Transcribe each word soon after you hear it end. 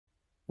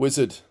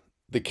Wizard,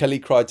 the Kelly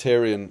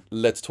Criterion,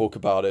 let's talk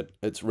about it.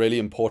 It's really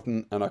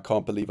important, and I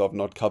can't believe I've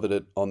not covered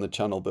it on the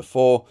channel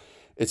before.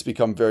 It's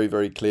become very,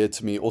 very clear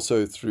to me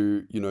also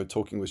through,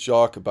 talking with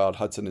Jacques about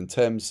Hudson and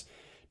Thames,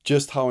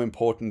 just how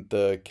important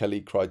the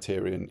Kelly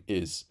Criterion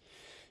is.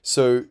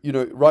 So,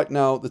 right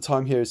now the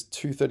time here is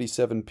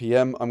 2:37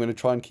 p.m. I'm going to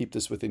try and keep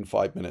this within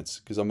 5 minutes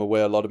because I'm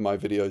aware a lot of my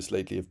videos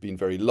lately have been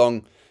very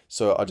long.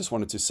 So I just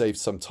wanted to save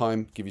some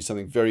time, give you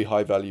something very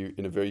high value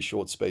in a very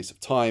short space of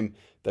time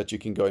that you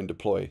can go and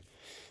deploy.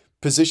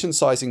 Position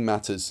sizing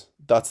matters.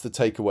 That's the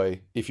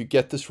takeaway. If you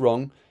get this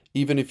wrong,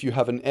 even if you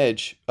have an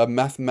edge, a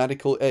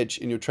mathematical edge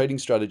in your trading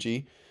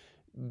strategy,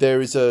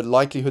 there is a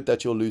likelihood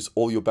that you'll lose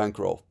all your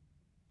bankroll.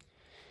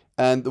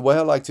 And the way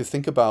I like to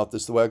think about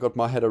this, the way I got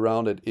my head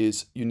around it,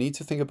 is you need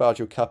to think about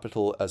your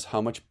capital as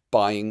how much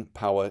buying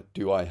power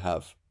do I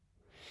have?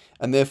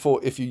 And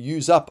therefore, if you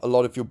use up a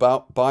lot of your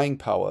buying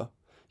power,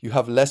 you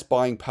have less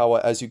buying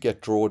power as you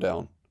get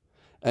drawdown.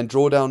 And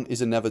drawdown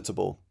is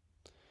inevitable.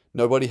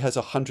 Nobody has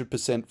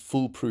 100%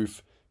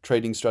 foolproof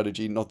trading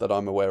strategy, not that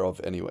I'm aware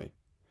of anyway.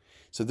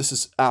 So this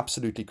is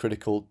absolutely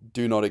critical.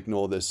 Do not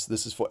ignore this.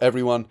 This is for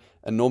everyone.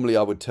 And normally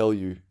I would tell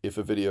you if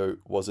a video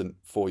wasn't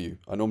for you.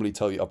 I normally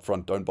tell you up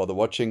front, don't bother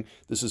watching.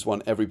 This is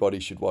one everybody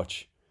should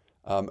watch,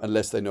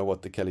 unless they know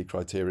what the Kelly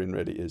Criterion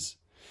really is.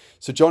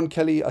 So John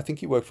Kelly, I think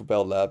he worked for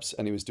Bell Labs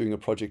and he was doing a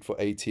project for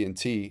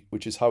AT&T,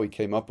 which is how he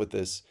came up with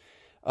this.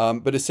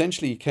 But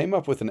essentially he came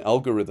up with an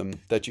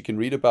algorithm that you can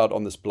read about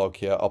on this blog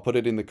here. I'll put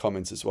it in the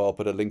comments as well. I'll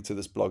put a link to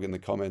this blog in the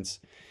comments.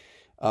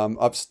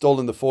 I've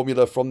stolen the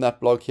formula from that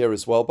blog here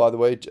as well, by the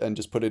way, and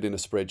just put it in a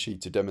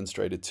spreadsheet to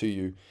demonstrate it to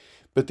you.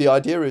 But the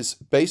idea is,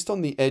 based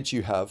on the edge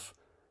you have,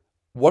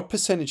 what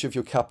percentage of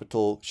your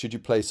capital should you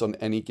place on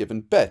any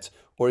given bet,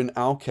 or in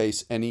our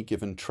case, any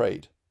given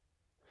trade?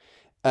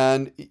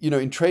 And,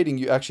 in trading,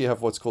 you actually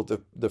have what's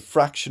called the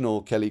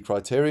fractional Kelly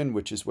Criterion,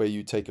 which is where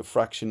you take a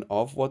fraction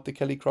of what the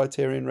Kelly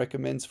Criterion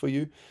recommends for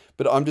you.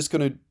 But I'm just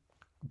going to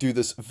do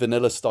this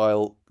vanilla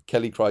style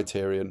Kelly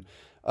Criterion.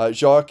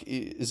 Jacques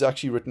has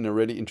actually written a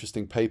really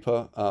interesting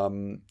paper.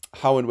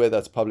 How and where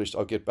that's published,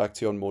 I'll get back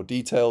to you on more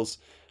details.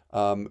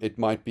 It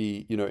might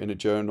be, in a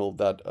journal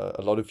that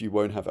a lot of you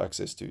won't have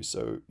access to.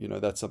 So,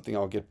 that's something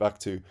I'll get back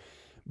to.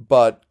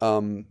 But,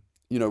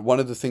 one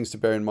of the things to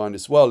bear in mind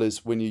as well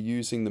is when you're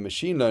using the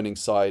machine learning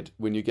side,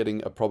 when you're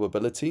getting a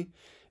probability,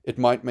 it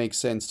might make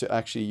sense to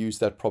actually use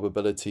that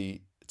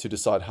probability to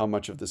decide how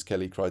much of this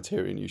Kelly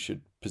Criterion you should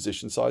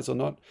position size or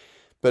not.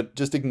 But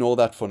just ignore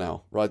that for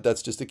now, right?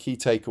 That's just a key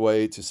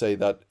takeaway to say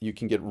that you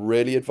can get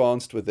really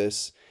advanced with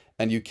this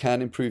and you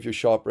can improve your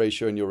Sharpe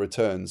ratio and your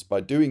returns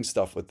by doing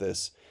stuff with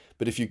this.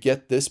 But if you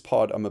get this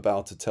part I'm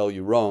about to tell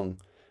you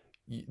wrong,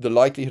 the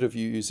likelihood of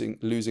you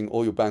losing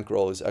all your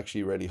bankroll is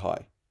actually really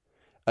high.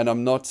 And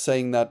I'm not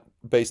saying that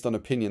based on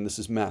opinion. This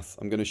is math.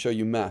 I'm going to show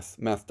you math.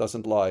 Math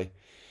doesn't lie.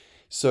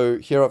 So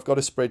here I've got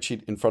a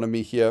spreadsheet in front of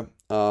me here,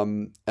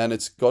 and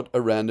it's got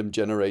a random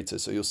generator.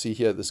 So you'll see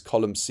here this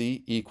column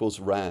C equals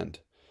rand.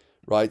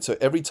 Right, so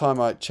every time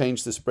I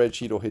change the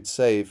spreadsheet or hit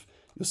save,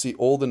 you'll see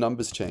all the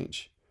numbers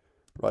change.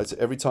 Right, so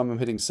every time I'm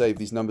hitting save,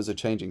 these numbers are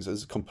changing. So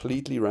it's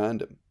completely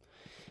random.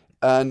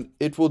 And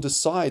it will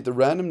decide, the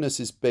randomness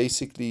is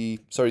basically,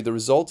 the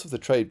result of the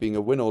trade being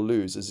a win or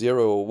lose, a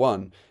 0 or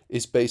 1,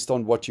 is based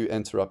on what you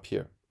enter up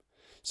here.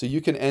 So you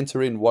can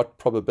enter in what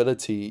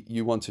probability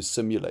you want to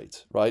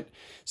simulate, right?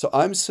 So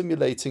I'm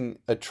simulating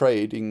a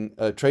trading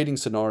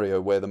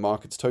scenario where the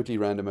market's totally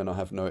random and I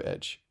have no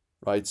edge.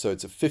 Right, so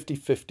it's a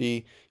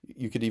 50-50.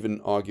 You could even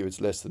argue it's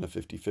less than a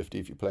 50-50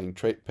 if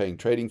you're paying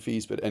trading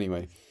fees. But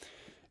anyway,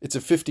 it's a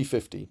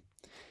 50-50.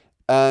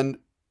 And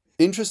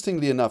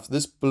interestingly enough,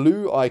 this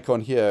blue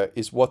icon here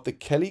is what the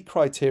Kelly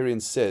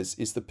Criterion says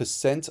is the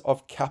percent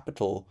of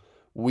capital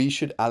we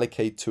should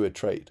allocate to a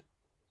trade.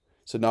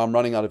 So now I'm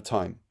running out of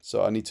time.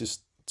 So I need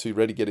to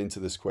really get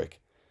into this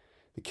quick.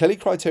 The Kelly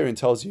Criterion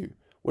tells you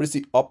what is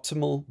the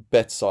optimal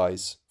bet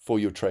size for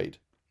your trade.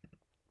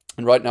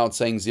 And right now it's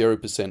saying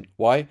 0%.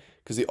 Why?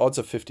 Because the odds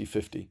are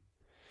 50-50.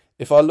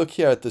 If I look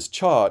here at this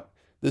chart,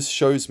 this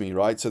shows me,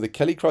 right? So the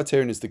Kelly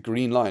Criterion is the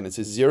green line. It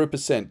says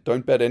 0%.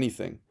 Don't bet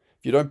anything.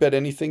 If you don't bet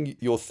anything,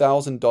 your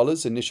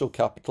 $1,000 initial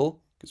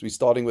capital, because we're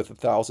starting with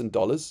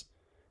 $1,000,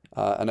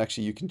 and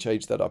actually you can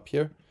change that up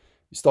here.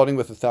 You're starting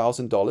with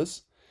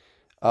 $1,000.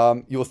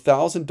 Your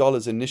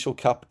 $1,000 initial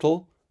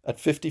capital at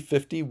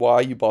 50-50, why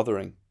are you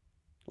bothering?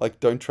 Like,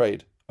 don't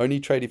trade. Only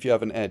trade if you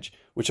have an edge,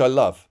 which I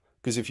love.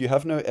 Because if you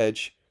have no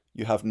edge,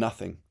 you have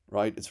nothing,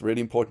 right? It's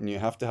really important. You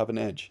have to have an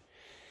edge.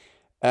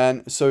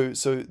 And so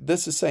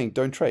this is saying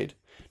don't trade.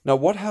 Now,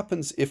 what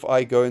happens if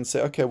I go and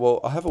say, okay,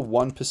 well, I have a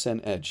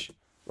 1% edge,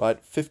 right?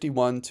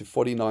 51 to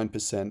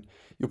 49%.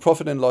 Your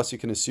profit and loss you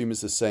can assume is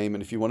the same.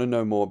 And if you want to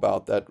know more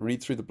about that,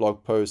 read through the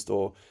blog post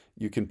or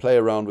you can play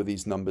around with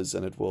these numbers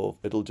and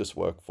it'll just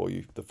work for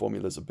you. The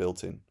formulas are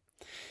built in.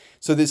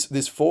 So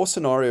there's 4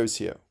 scenarios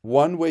here.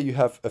 One where you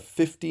have a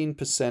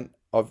 15%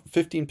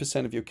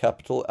 of your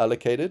capital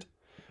allocated.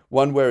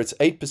 One where it's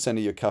 8% of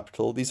your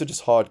capital. These are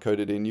just hard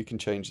coded in. You can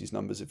change these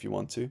numbers if you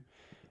want to.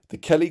 The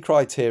Kelly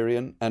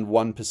Criterion and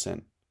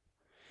 1%.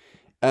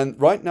 And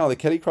right now, the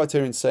Kelly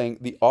criterion is saying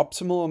the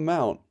optimal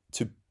amount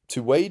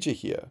to wager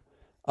here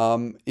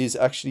is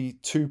actually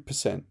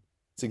 2%.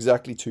 It's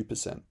exactly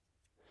 2%.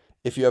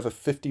 If you have a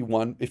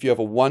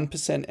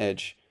 1%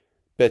 edge,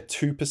 bet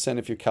 2%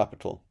 of your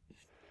capital.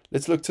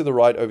 Let's look to the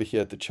right over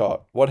here at the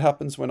chart. What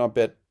happens when I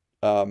bet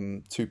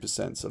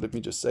 2%? So let me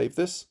just save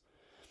this.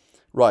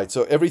 Right,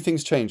 so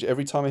everything's changed.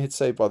 Every time I hit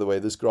save, by the way,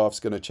 this graph's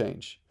going to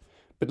change.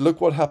 But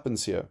look what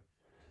happens here.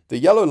 The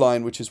yellow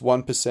line, which is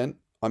 1%,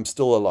 I'm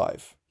still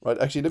alive. Right,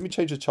 actually, let me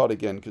change the chart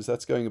again because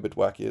that's going a bit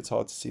wacky. It's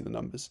hard to see the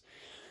numbers.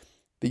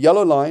 The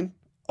yellow line,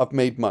 I've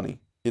made money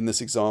in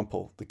this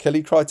example. The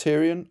Kelly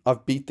criterion,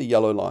 I've beat the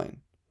yellow line.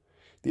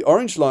 The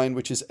orange line,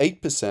 which is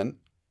 8%,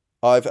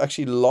 I've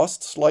actually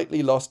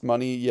slightly lost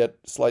money, yet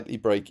slightly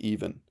break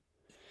even.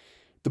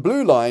 The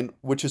blue line,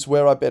 which is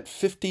where I bet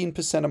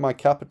 15% of my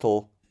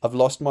capital, I've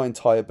lost my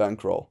entire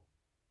bankroll.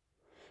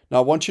 Now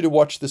I want you to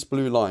watch this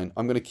blue line.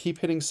 I'm going to keep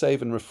hitting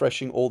save and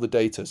refreshing all the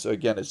data. So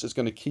again, it's just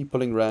going to keep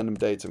pulling random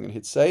data. I'm going to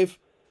hit save.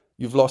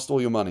 You've lost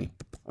all your money.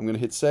 I'm going to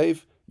hit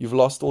save. You've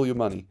lost all your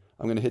money.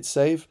 I'm going to hit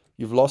save.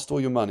 You've lost all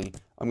your money.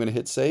 I'm going to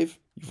hit save.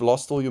 You've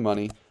lost all your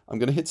money. I'm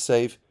going to hit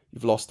save.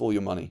 You've lost all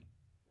your money.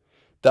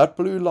 That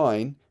blue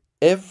line,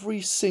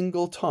 every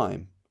single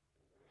time,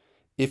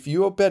 if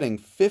you are betting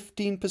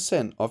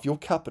 15% of your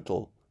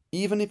capital,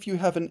 even if you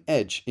have an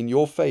edge in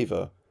your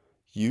favor,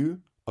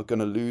 you are going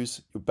to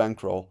lose your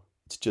bankroll.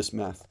 It's just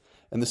math.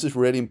 And this is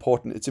really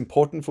important. It's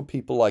important for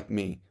people like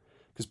me,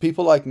 because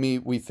people like me,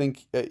 we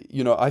think,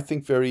 I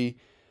think very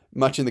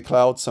much in the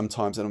clouds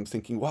sometimes, and I'm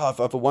thinking, wow, if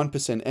I have a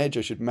 1% edge,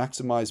 I should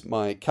maximize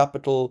my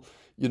capital.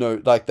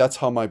 Like that's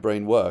how my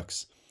brain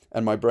works,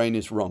 and my brain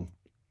is wrong.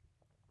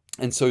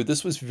 And so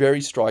this was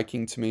very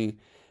striking to me,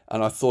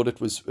 and I thought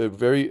it was a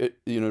very,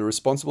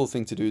 responsible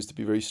thing to do is to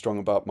be very strong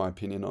about my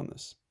opinion on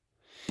this.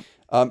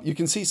 You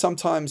can see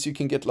sometimes you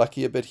can get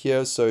lucky a bit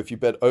here. So if you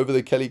bet over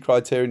the Kelly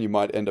criterion, you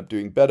might end up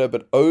doing better.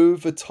 But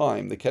over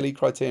time, the Kelly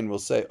criterion will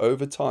say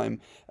over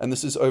time, and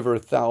this is over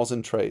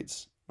 1,000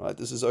 trades, right?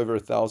 This is over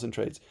 1,000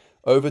 trades.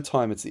 Over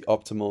time, it's the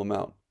optimal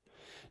amount.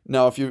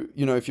 Now, if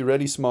you're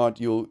really smart,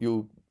 you'll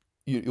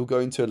go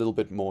into a little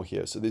bit more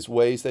here. So there's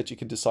ways that you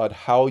can decide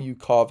how you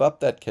carve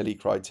up that Kelly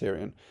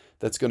criterion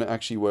that's going to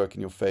actually work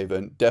in your favor.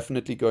 And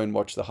definitely go and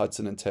watch the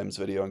Hudson and Thames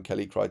video on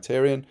Kelly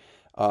criterion.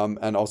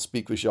 And I'll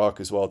speak with Jacques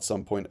as well at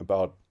some point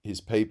about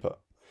his paper.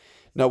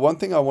 Now, one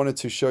thing I wanted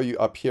to show you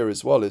up here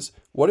as well is,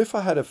 what if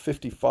I had a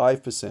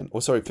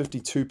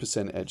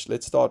 52% edge?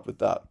 Let's start with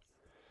that.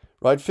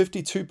 Right,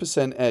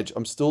 52% edge,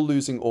 I'm still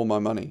losing all my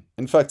money.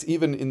 In fact,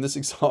 even in this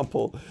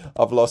example,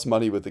 I've lost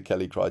money with the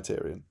Kelly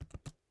criterion.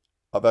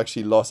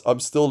 I'm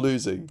still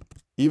losing.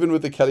 Even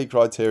with the Kelly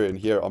criterion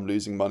here, I'm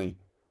losing money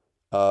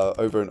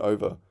over and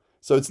over.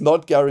 So it's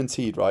not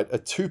guaranteed, right? A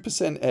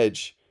 2%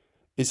 edge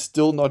is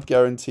still not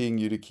guaranteeing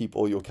you to keep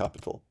all your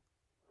capital.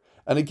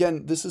 And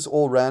again, this is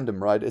all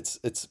random, right?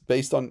 It's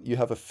based on, you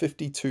have a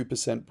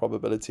 52%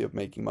 probability of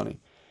making money.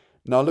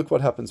 Now look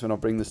what happens when I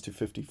bring this to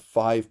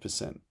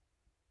 55%.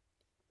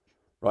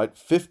 Right?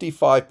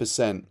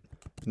 55%,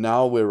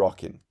 now we're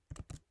rocking.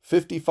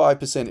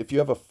 55%, if you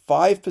have a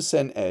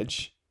 5%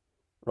 edge,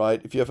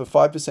 right? If you have a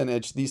 5%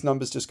 edge, these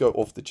numbers just go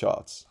off the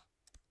charts.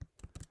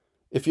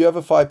 If you have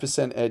a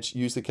 5% edge,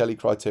 use the Kelly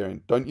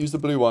criterion. Don't use the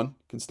blue one,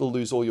 you can still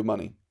lose all your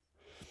money.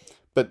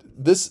 But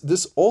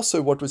this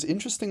also, what was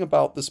interesting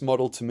about this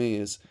model to me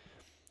is,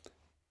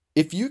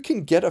 if you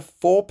can get a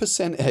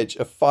 4% edge,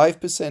 a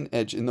 5%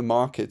 edge in the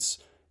markets,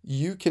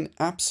 you can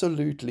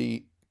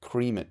absolutely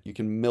cream it. You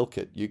can milk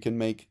it. You can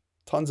make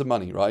tons of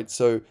money, right?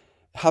 So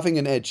having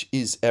an edge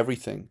is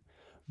everything.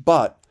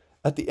 But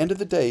at the end of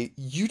the day,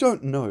 you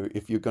don't know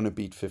if you're going to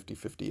beat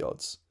 50-50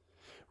 odds,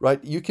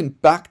 right? You can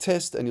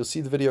backtest, and you'll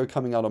see the video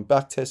coming out on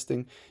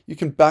backtesting. You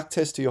can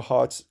backtest to your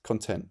heart's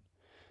content.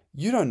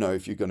 You don't know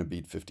if you're going to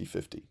beat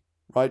 50-50,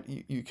 right?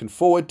 You can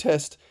forward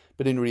test,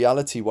 but in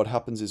reality, what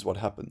happens is what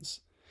happens.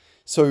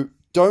 So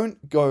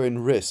don't go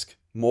and risk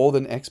more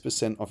than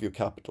X% of your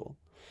capital.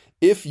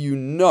 If you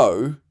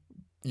know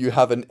you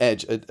have an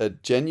edge, a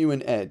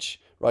genuine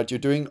edge, right? You're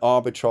doing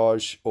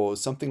arbitrage or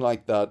something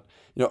like that.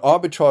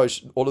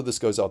 Arbitrage, all of this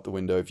goes out the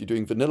window. If you're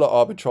doing vanilla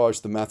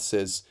arbitrage, the math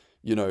says,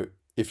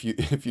 if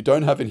you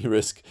don't have any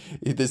risk,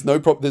 there's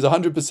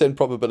 100%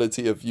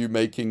 probability of you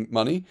making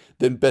money,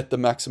 then bet the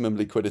maximum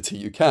liquidity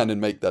you can and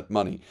make that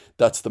money.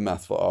 That's the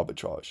math for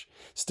arbitrage.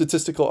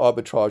 Statistical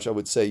arbitrage, I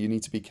would say you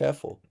need to be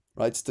careful,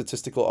 right?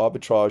 Statistical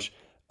arbitrage,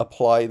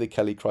 apply the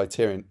Kelly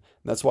criterion.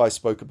 And that's why I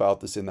spoke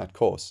about this in that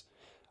course.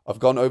 I've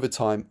gone over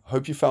time.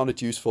 Hope you found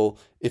it useful.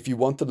 If you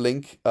want the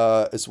link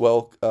as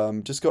well,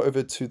 just go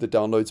over to the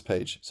downloads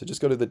page. So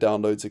just go to the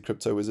downloads at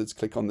Crypto Wizards,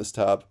 click on this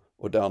tab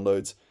or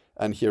downloads.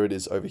 And here it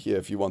is over here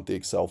if you want the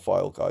Excel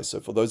file, guys.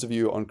 So for those of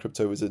you on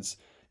Crypto Wizards,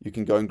 you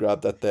can go and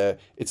grab that there.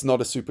 It's not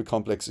a super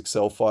complex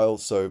Excel file.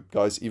 So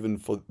guys, even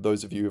for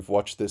those of you who've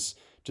watched this,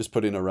 just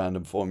put in a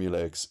random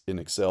formula in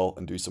Excel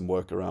and do some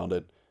work around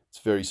it. It's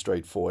very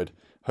straightforward.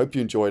 Hope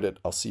you enjoyed it.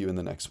 I'll see you in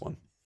the next one.